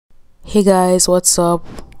Hey guys, what's up?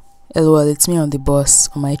 Well, it's me on the bus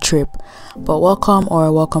on my trip, but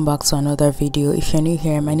welcome back to another video. If you're new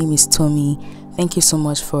here, my name is Tomi. Thank you so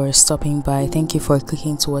much for stopping by. Thank you for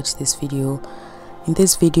clicking to watch this video. In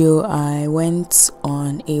this video, I went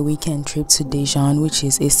on a weekend trip to Daejeon, which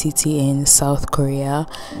is a city in South Korea.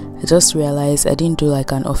 I just realized I didn't do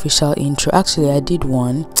like an official intro. Actually, I did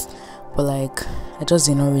one, but like I just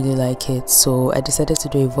did not really like it, so I decided to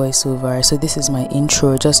do a voiceover. So this is my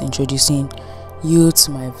intro, just introducing you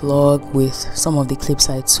to my vlog with some of the clips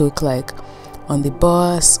I took like on the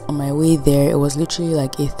bus on my way there. It was literally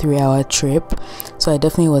like a 3-hour trip, so I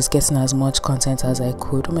definitely was getting as much content as I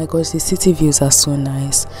could. Oh my gosh, the city views are so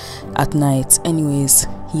nice at night. Anyways,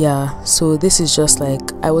 yeah, so this is just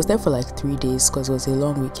like, I was there for like 3 days because it was a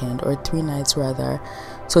long weekend, or 3 nights rather.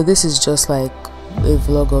 So this is just like a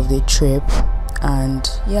vlog of the trip, and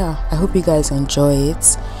yeah, I hope you guys enjoy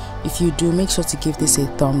it. If you do, make sure to give this a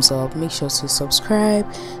thumbs up, make sure to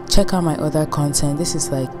subscribe, check out my other content. This is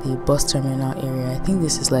like the bus terminal area. I think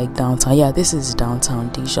this is like downtown. Yeah, this is downtown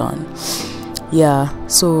Daejeon. Yeah,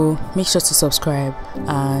 so make sure to subscribe,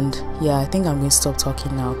 and yeah, I think I'm going to stop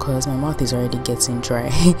talking now because my mouth is already getting dry.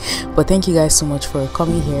 But thank you guys so much for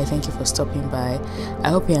coming here. Thank you for stopping by. I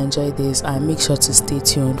hope you enjoyed this, and make sure to stay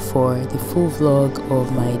tuned for the full vlog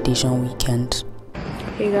of my Daejeon weekend.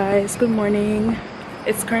 Hey guys, good morning.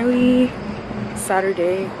 It's currently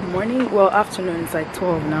Saturday morning, well, afternoon. It's like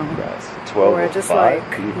 12 now. Yes, 12. We're just like,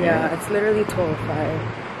 yeah, it's literally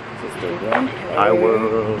 12:05. Just Daejeon. Hi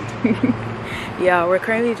world. Yeah, we're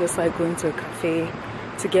currently just like going to a cafe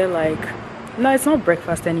to get like, no, it's not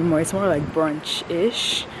breakfast anymore, it's more like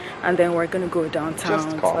brunch-ish, and then we're gonna go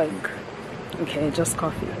downtown to like, okay, just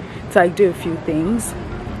coffee, to like do a few things.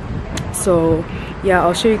 So yeah,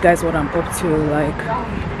 I'll show you guys what I'm up to, like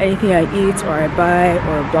anything I eat or I buy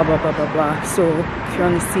or blah blah blah blah blah. So if you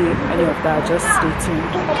want to see any of that, just stay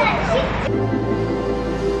tuned.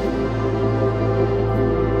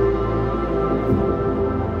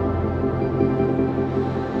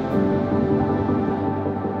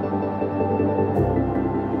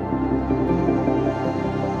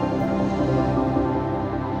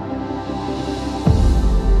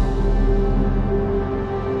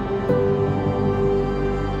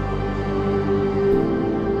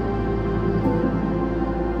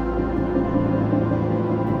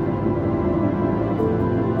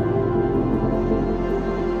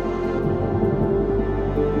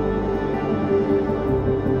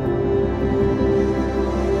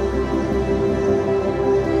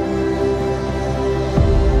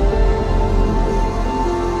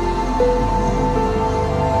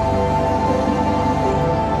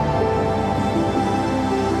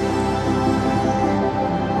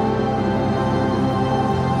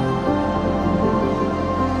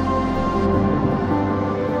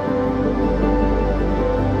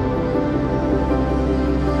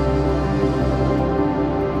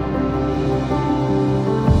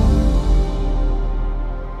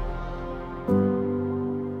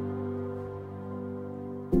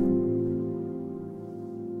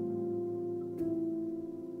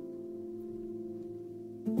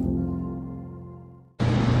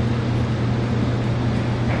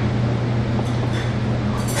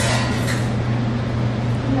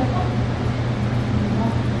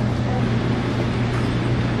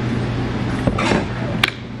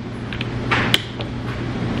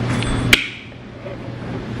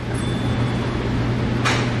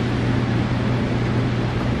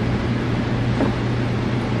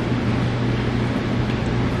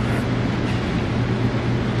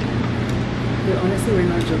 Honestly, we're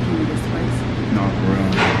not joking with the spicy. No, for real.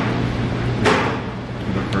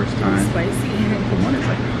 The first time. Spicy. For one, it's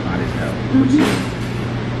like hot as hell. Which is,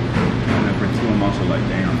 and then for two, I'm also like,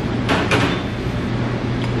 damn.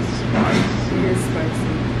 It's spicy. It is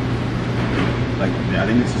spicy. Like, yeah, I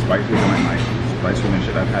think this is spicier than like my spicier than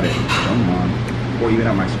shit I've had at Jungwon or even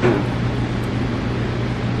at my school.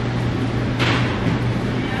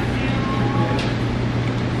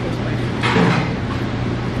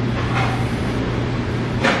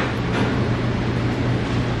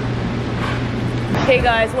 Hey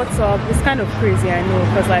guys, what's up? It's kind of crazy, I know,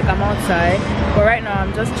 because like I'm outside, but right now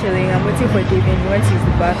I'm just chilling. I'm waiting for Daejeon. He went to use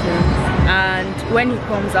the bathroom, and when he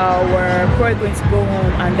comes out, we're probably going to go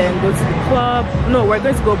home and then go to the club. No, we're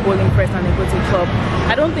going to go bowling first and then go to the club.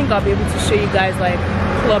 I don't think I'll be able to show you guys like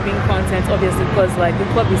clubbing content, obviously, because like the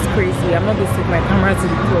club is crazy. I'm not going to take my camera to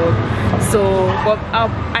the club, so but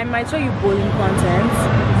I might show you bowling content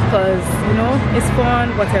because you know it's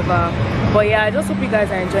fun, whatever. But yeah, I just hope you guys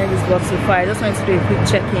are enjoying this vlog so far. I just wanted to do a quick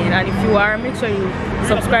check-in, and if you are, make sure you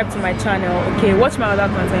subscribe to my channel, okay? Watch my other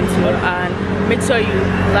content too, and make sure you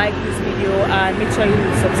like this video, and make sure you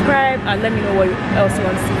subscribe, and let me know what else you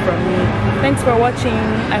want to see from me. Thanks for watching.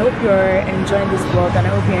 I hope you're enjoying this vlog, and I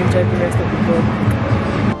hope you enjoyed the rest of the vlog.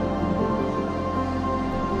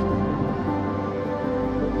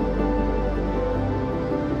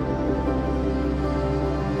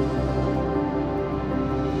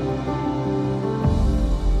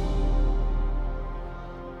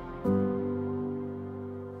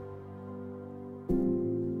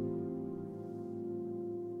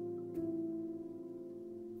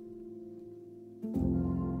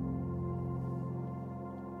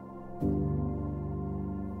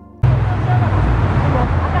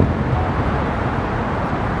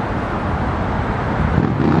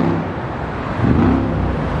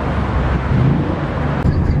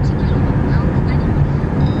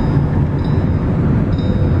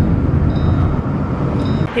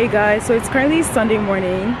 Hey guys, so it's currently Sunday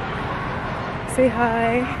morning. Say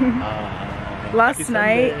hi. Last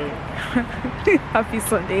night, happy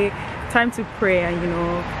Sunday. Time to pray and, you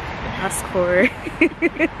know, ask for.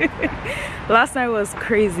 Last night was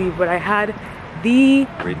crazy, but I had the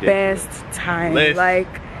best time. Like,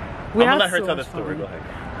 we had so much fun.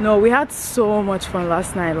 No, we had so much fun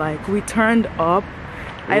last night. Like, we turned up.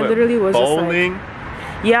 I literally was bowling. Just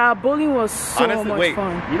like, yeah, bowling was so much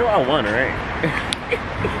fun. You know I won, right?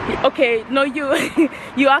 Okay, no,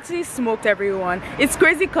 you actually smoked everyone. It's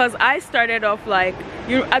crazy because I started off like,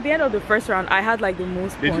 at the end of the first round I had like the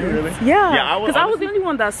most points. Did you really? Yeah, because I was the only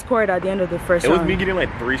one that scored at the end of the first round. It was me getting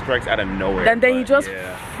like 3 strikes out of nowhere. And then you just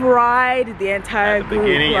fried the entire at the group.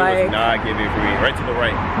 beginning, like, it was not giving for me. Right to the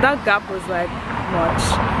right. That gap was like much.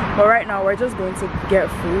 But right now we're just going to get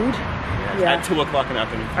food. Yeah. At 2 o'clock in the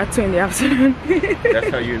afternoon. At 2 in the afternoon. That's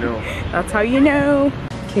how you know. That's how you know.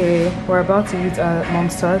 Okay, we're about to eat at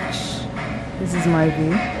Mom's Touch. This is my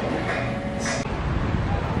view.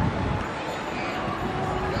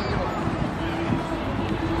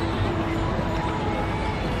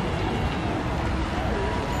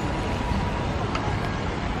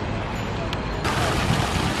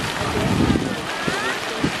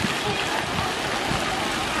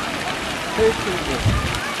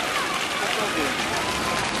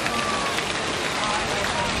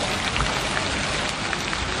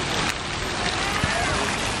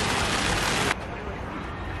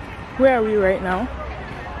 Where are we right now?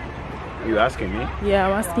 You asking me? Yeah,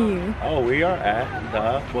 I'm asking you. Oh, we are at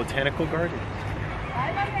the Botanical Garden.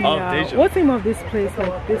 Yeah. Daejeon. What's the name of this place?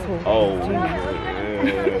 Like this whole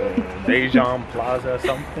Daejeon Plaza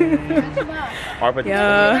something.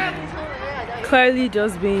 Yeah. Clearly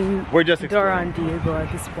just being Dora and Diego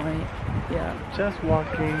at this point. Yeah. Just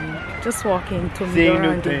walking. Just walking to Dora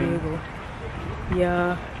and Diego.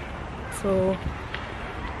 Yeah. So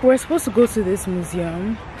we're supposed to go to this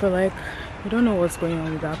museum, but like we don't know what's going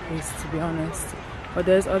on with that place, to be honest. But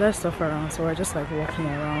there's other stuff around, so we're just like walking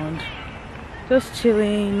around, just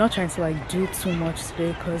chilling, not trying to like do too much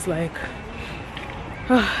today, because like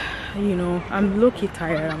you know, I'm low-key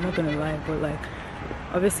tired, I'm not gonna lie, but like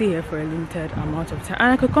obviously here for a limited amount of time,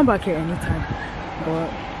 and I could come back here anytime, but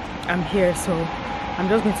I'm here, so I'm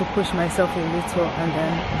just going to push myself a little, and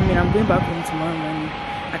then I mean I'm going back home tomorrow morning.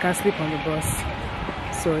 I can sleep on the bus.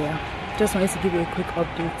 So yeah, just wanted to give you a quick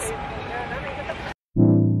update.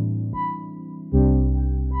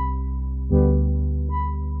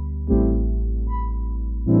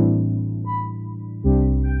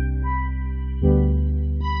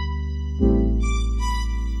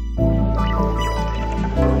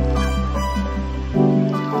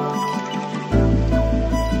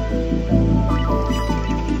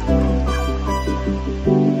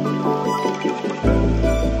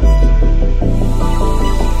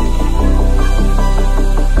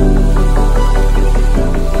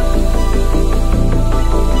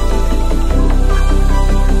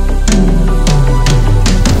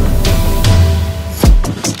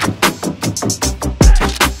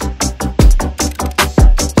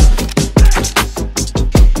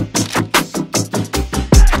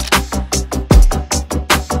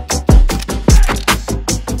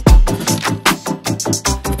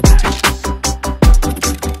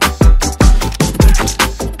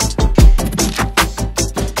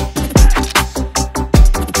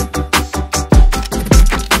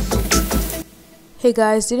 Hey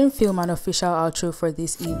guys, didn't film an official outro for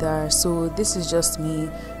this either, so this is just me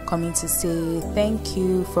coming to say thank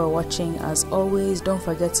you for watching. As always, don't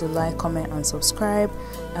forget to like, comment and subscribe.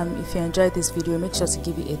 If you enjoyed this video, make sure to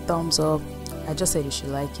give it a thumbs up. I I just said you should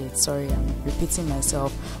like it. Sorry, I'm repeating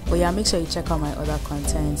myself. But yeah, make sure you check out my other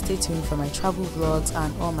content. Stay tuned for my travel vlogs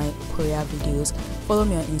and all my Korea videos. Follow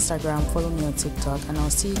me on Instagram, follow me on TikTok, and I'll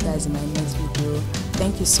see you guys in my next video.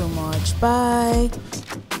 Thank you so much. Bye.